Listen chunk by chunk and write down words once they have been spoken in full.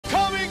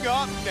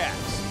Coming up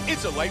next,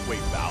 it's a lightweight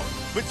bout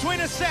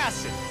between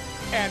Assassin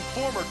and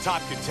former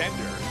top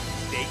contender,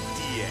 Nate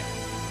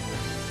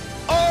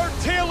Diaz. Our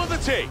tale of the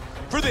tape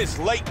for this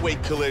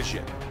lightweight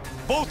collision.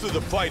 Both of the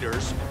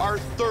fighters are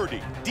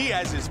 30.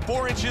 Diaz is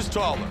 4 inches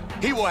taller.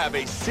 He will have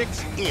a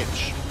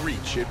 6-inch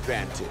reach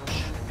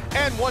advantage.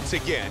 And once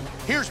again,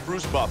 here's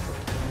Bruce Buffer.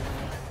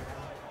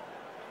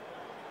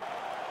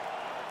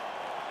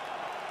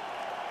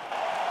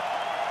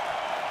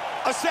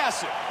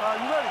 Assassin,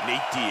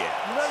 Nate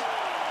Diaz.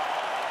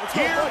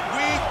 Here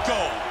we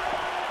go.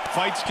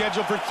 Fight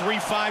scheduled for 3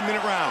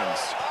 5-minute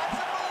rounds.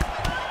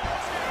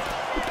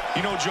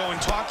 You know, Joe, in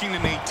talking to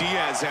Nate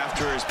Diaz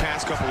after his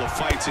past couple of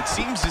fights, it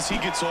seems as he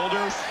gets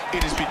older,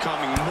 it is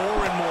becoming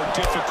more and more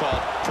difficult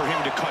for him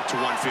to cut to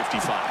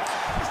 155.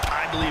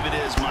 I believe it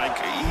is,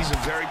 Mike. He's a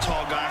very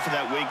tall guy for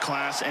that weight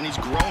class, and he's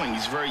growing.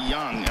 He's very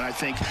young, and I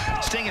think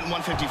staying at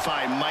 155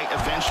 might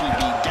eventually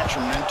be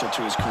detrimental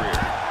to his career.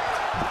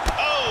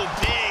 Oh,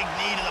 big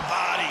knee to the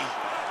body.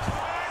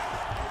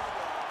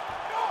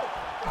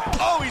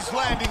 Oh, he's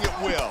landing at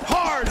will.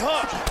 Hard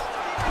hook.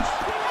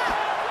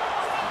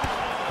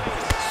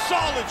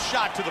 Solid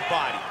shot to the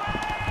body.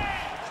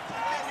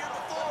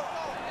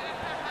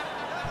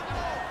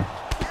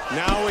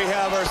 Now we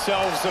have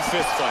ourselves a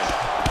fist fight.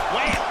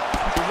 Wham!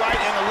 The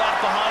right and the left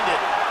behind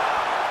it.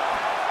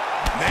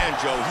 Man,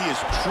 Joe, he is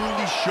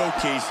truly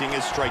showcasing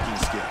his striking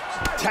skills.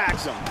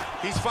 Tags him.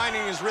 He's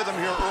finding his rhythm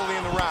here early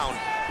in the round.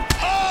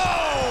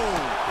 Oh!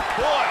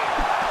 Boy,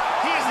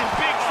 he is in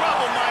big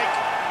trouble, Mike.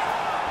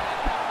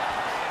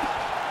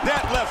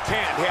 That left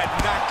hand had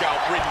knockout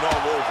written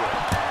all over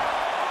it.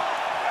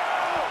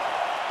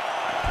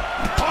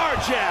 Hard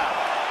jab.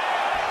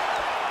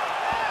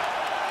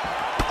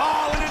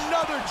 Oh, and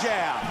another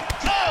jab.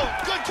 Oh,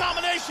 good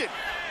combination.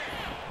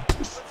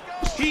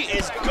 He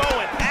is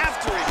going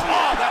after it here.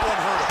 Oh, that one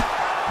hurt him.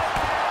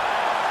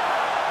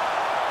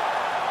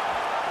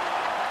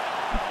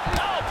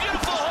 Oh,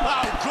 beautiful.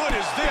 How good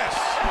is this?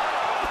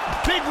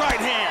 Big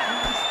right hand.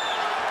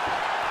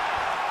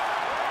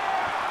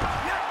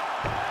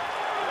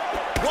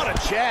 What a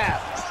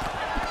jab.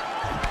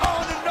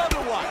 Oh, and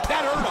another one.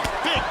 That hurt him.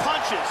 Big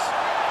punches.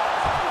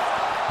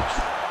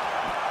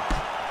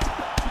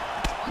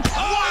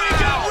 Oh, he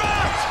got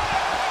rocked!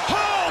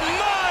 Oh,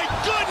 my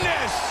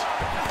goodness!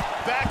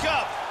 Back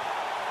up.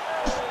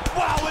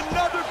 Wow,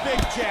 another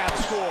big jab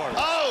scored.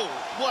 Oh,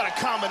 what a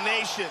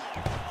combination.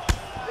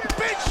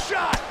 Big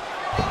shot!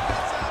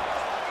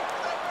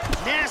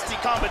 Nasty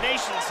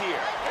combinations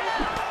here.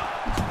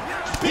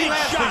 Big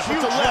shot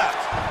with the left.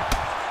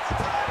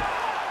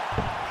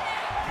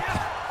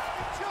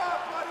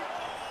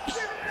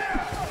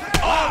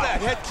 Oh, that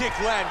head kick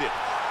landed.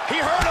 He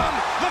hurt him,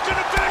 looking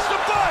to finish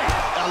the fight.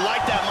 I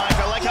like that, Mike.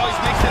 I like how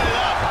he's mixing it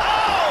up.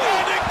 Oh!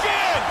 And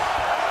again!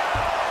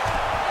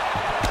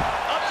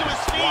 Up to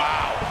his feet.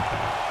 Wow.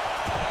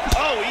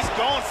 Oh, he's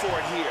going for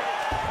it here.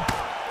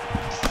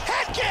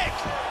 Head kick!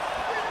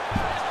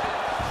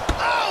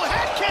 Oh,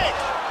 head kick!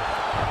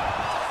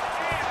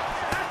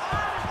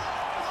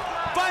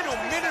 Final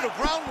minute of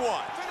round 1.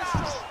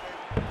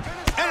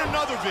 And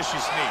another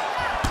vicious knee.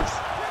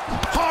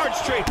 Hard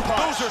straight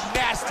punch. Those are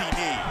nasty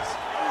knees.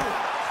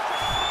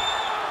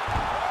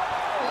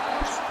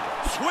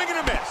 Swing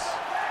and a miss.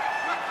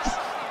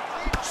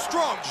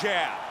 Strong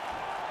jab.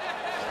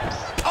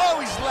 Oh,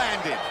 he's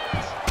landed.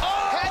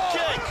 Oh! Head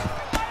kick.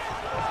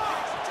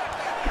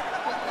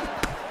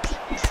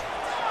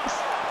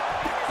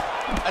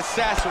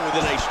 Assassin with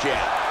a nice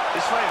jab.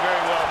 This fight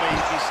very well may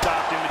be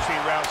stopped in between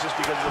rounds just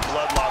because of the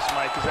blood loss,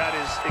 Mike, because that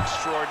is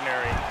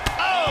extraordinary.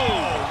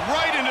 Oh,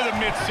 right into the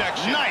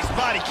midsection. Nice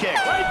body kick.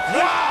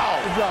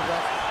 Wow!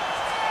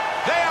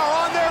 They are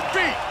on their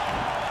feet.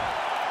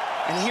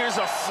 And here's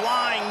a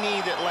flying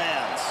knee that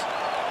lands.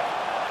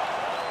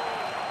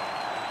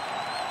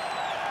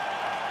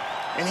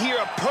 And here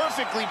a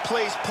perfectly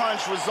placed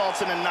punch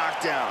results in a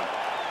knockdown.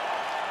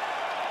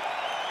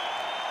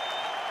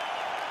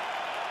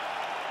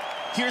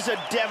 Here's a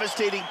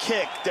devastating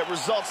kick that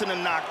results in a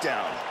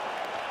knockdown.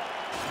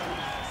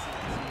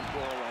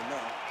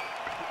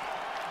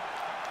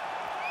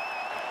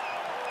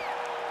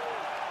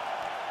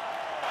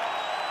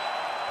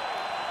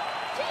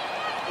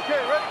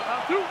 Okay, ready?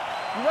 Round 2.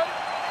 You ready?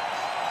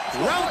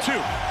 Round 2.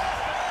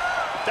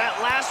 That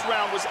last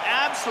round was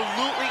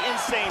absolutely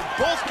insane.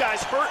 Both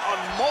guys hurt on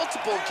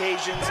multiple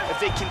occasions. If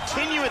they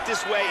continue it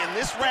this way in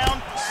this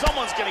round,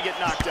 someone's gonna get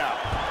knocked out.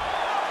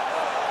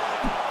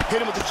 Hit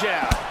him with the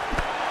jab.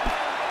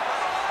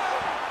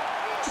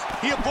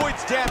 He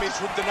avoids damage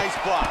with the nice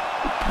block.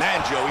 Man,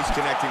 Joe, he's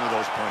connecting with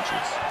those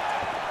punches.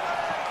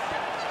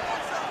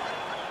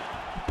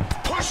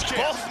 Push kick.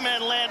 Both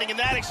men landing in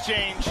that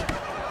exchange.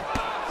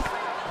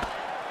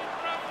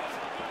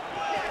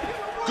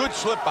 Good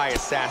slip by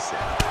Assassin.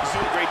 He's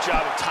doing a great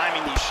job of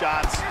timing these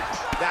shots.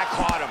 That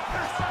caught him.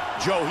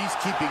 Joe, he's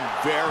keeping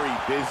very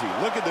busy.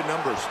 Look at the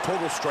numbers.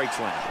 Total strikes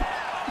landed.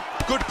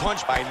 Good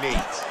punch by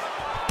Nate.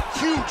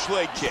 Huge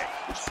leg kick.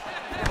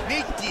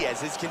 Nate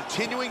Diaz is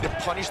continuing to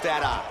punish that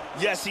eye.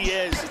 Yes, he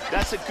is.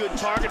 That's a good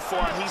target for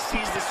him. He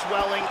sees the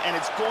swelling, and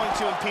it's going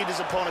to impede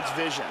his opponent's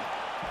vision.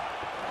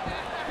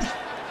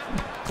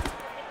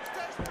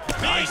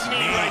 Nice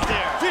knee right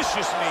there.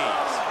 Vicious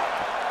knees.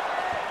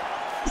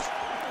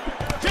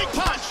 Big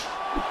punch.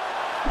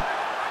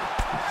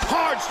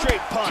 Hard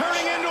straight punch.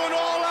 Turning into an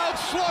all-out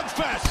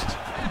slugfest.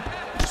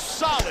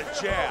 Solid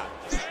jab.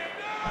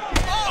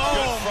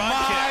 Oh,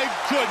 my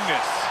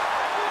goodness.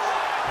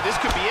 This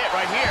could be it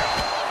right here.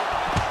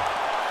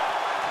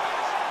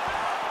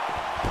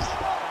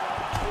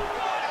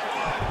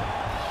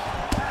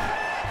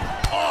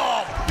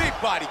 Oh, big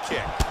body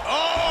kick.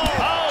 Oh,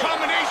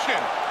 combination.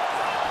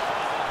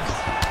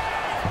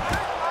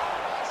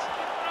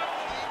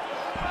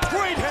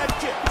 Great head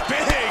kick.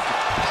 Big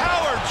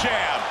power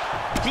jab.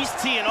 He's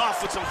teeing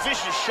off with some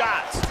vicious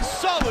shots.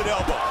 Solid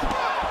elbow.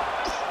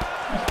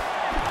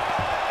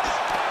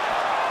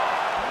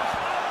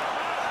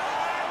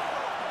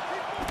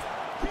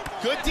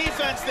 Good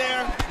defense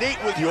there.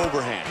 Nate with the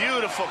overhand.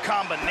 Beautiful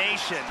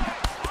combination.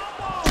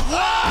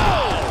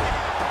 Whoa!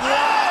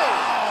 Whoa!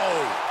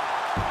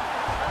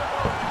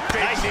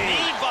 Big Nice knee.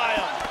 knee by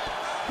him.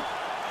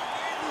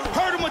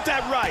 Hurt him with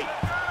that right.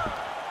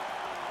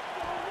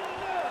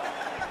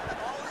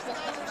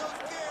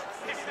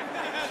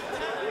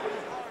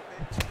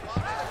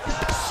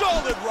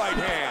 Solid right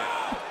hand.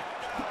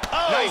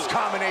 Oh. Nice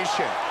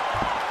combination.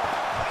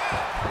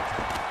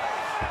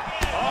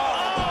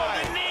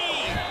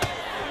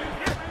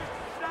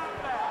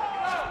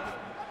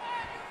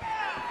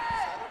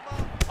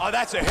 Oh,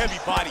 that's a heavy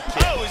body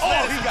kick. Oh, he's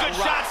landed some good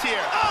shots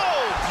here.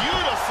 Oh,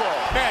 beautiful.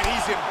 Man,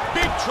 he's in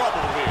big trouble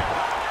here.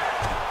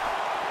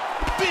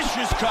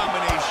 Vicious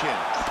combination.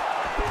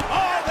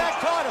 Oh, that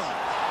caught him.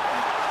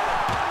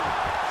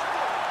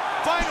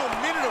 Final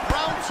minute of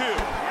round 2.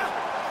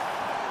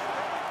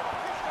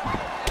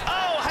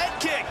 Oh, head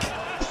kick.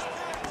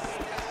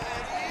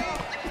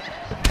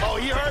 Oh,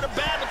 he hurt him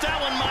bad with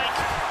that one, Mike.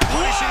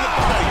 Punishing the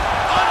body.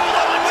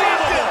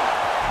 Unbelievable.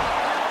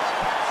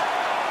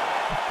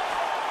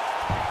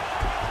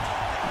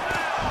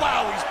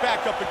 Wow, he's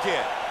back up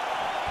again.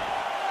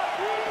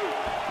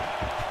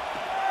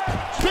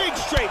 Big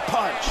straight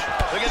punch.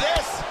 Look at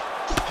this.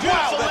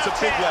 Wow, that's a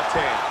big hand. left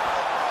hand.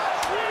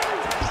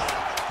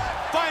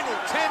 Final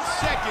 10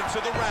 seconds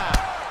of the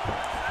round.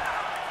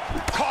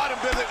 Caught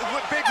him with a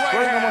big right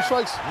hand.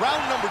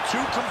 Round number 2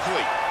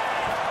 complete.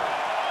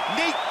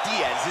 Nate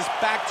Diaz is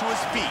back to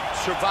his feet,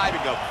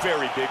 surviving a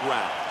very big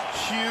round.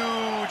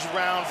 Huge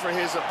round for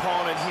his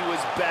opponent. He was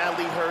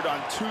badly hurt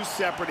on 2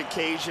 separate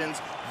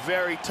occasions.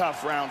 Very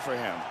tough round for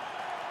him.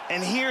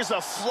 And here's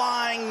a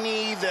flying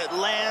knee that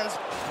lands.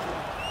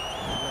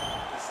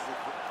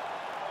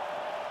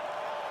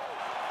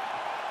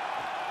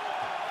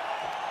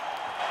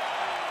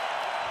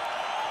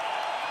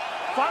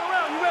 Final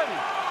round, you ready?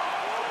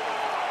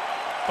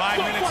 5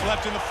 minutes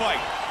left in the fight.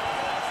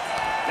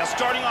 Now,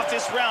 starting off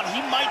this round,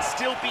 he might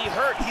still be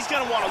hurt. He's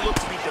going to want to look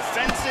to be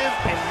defensive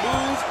and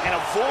move and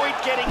avoid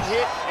getting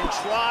hit and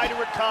try to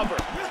recover.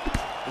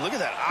 Look at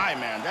that eye,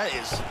 man. That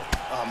is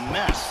a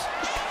mess.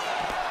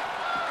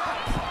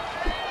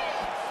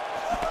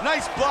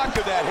 Nice block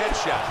of that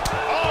headshot.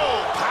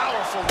 Oh,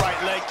 powerful right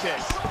leg kick.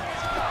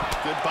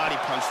 Good body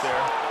punch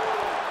there.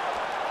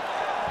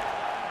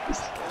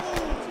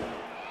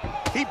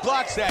 He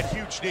blocks that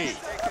huge knee.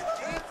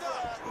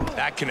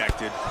 That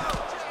connected.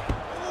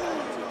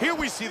 Here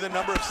we see the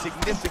number of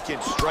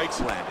significant strikes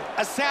landed.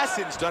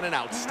 Assassin's done an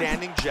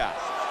outstanding job.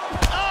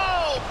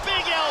 Oh,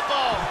 big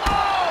elbow.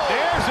 Oh!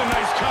 There's a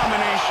nice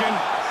combination.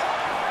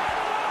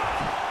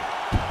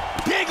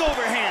 Big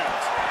overhand.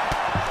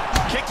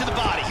 Kick to the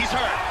body. He's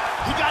hurt.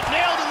 He got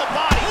nailed in the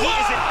body. He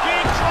is in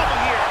big trouble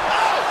here.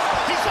 Oh,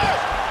 he's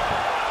hurt.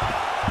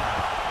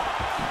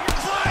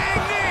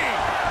 Flying knee.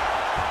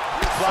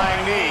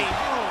 Flying knee.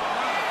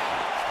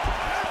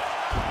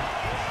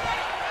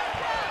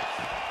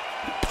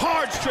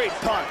 Hard straight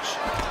punch.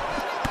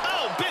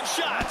 Oh, big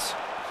shots.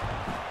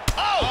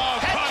 Oh,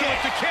 head kick.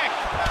 With the kick.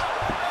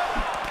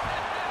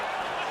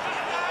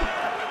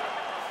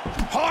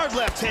 Hard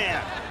left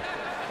hand.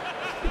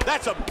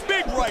 That's a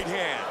big right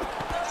hand.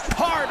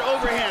 Hard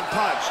overhand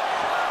punch.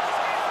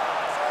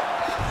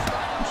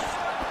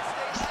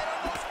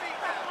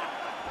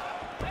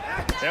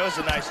 That was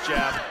a nice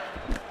jab.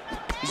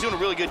 He's doing a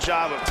really good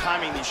job of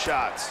timing these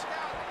shots.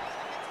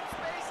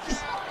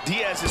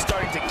 Diaz is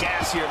starting to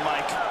gas here,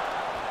 Mike.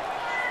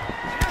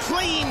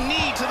 Clean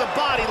knee to the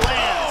body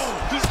lands. Oh.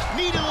 He's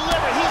knee to the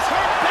liver. He's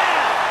hurt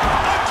bad.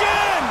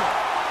 Again!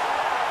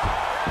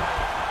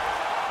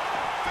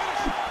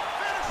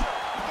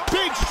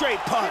 Big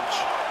straight punch.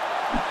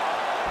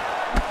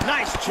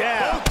 Nice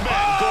jab. Both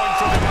men going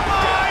for the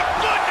knockdown. My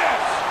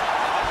goodness!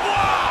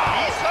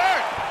 Wow! He's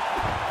hurt.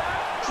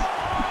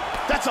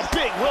 That's a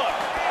big hook.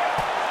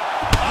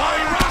 Oh,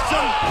 he rocks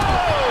him.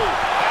 Oh!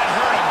 That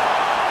hurt him.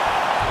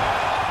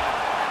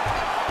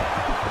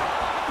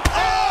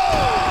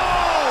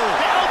 Oh!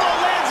 The elbow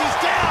lands. He's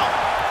down.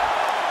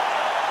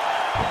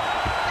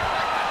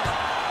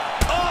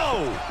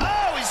 Oh!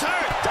 Oh, he's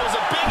hurt. That was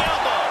a big elbow.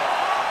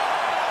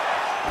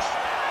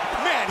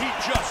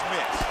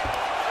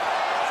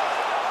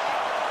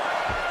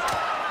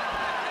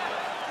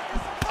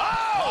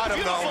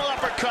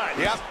 uppercut.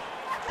 Yep.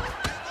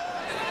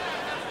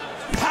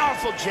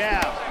 Powerful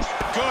jab.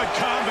 Good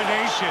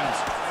combinations.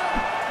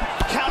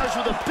 Counters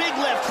with a big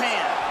left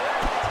hand.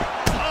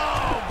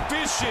 Oh,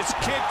 vicious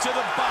kick to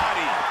the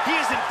body. He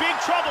is in big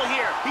trouble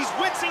here. He's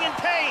wincing in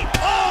pain.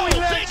 Oh, he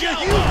lands a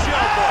huge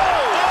elbow.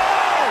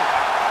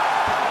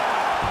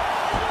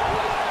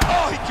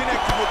 Oh, he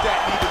connected with that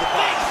knee to the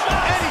body.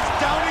 And he's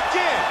down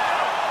again.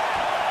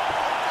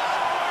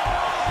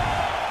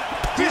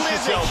 He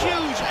lands a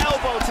huge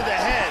elbow to the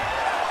head.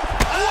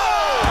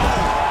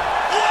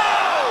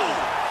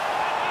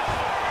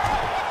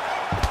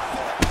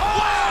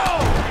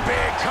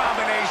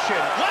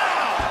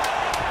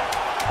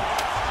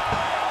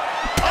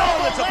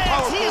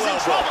 He is in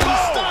trouble.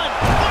 He's stunned.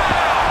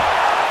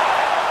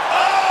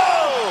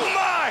 Oh,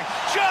 my!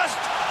 Just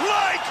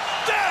like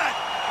that!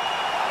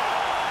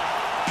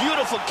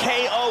 Beautiful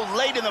KO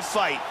late in the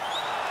fight.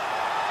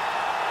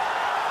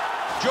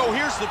 Joe,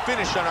 here's the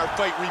finish on our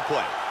fight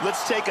replay.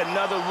 Let's take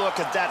another look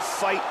at that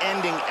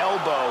fight-ending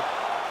elbow.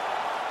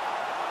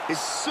 As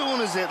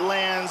soon as it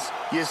lands,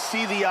 you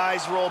see the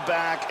eyes roll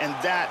back, and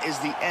that is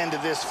the end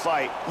of this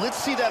fight. Let's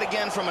see that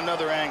again from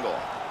another angle.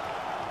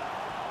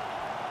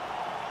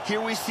 Here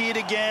we see it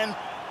again.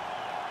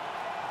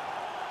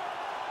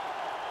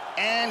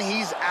 And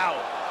he's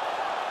out.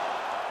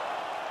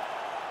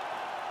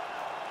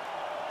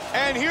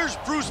 And here's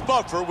Bruce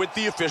Buffer with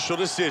the official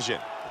decision.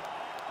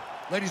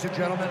 Ladies and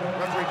gentlemen,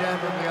 referee Dan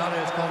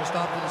Meenayothin has called a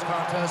stop to this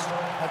contest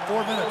at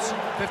 4 minutes,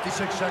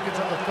 56 seconds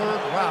of the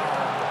third round.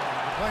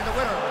 Declaring the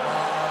winner by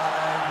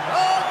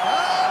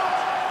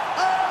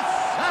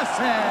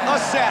knockout,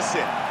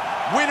 Assassin.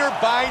 Winner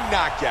by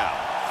knockout.